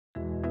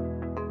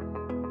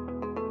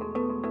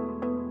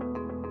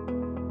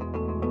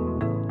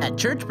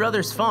Church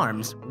Brothers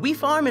Farms, we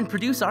farm and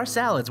produce our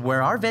salads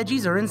where our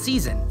veggies are in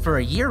season for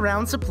a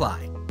year-round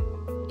supply.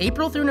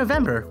 April through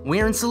November,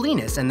 we're in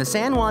Salinas and the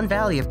San Juan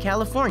Valley of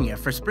California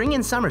for spring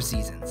and summer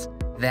seasons.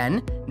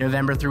 Then,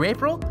 November through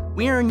April,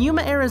 we are in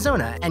Yuma,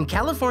 Arizona and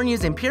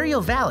California's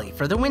Imperial Valley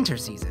for the winter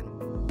season.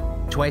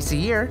 Twice a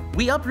year,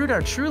 we uproot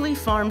our True Leaf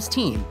Farms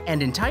team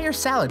and entire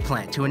salad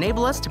plant to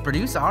enable us to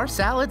produce our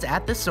salads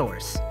at the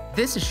source.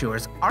 This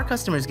assures our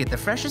customers get the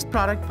freshest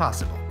product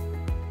possible.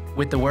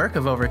 With the work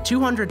of over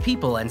 200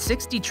 people and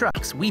 60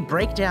 trucks, we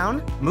break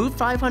down, move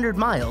 500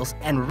 miles,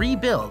 and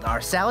rebuild our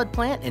salad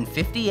plant in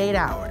 58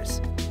 hours.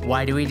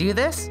 Why do we do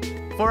this?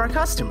 For our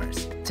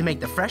customers, to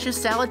make the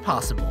freshest salad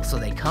possible so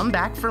they come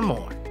back for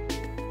more.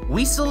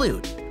 We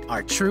salute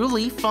our True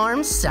Leaf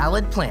Farms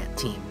salad plant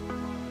team.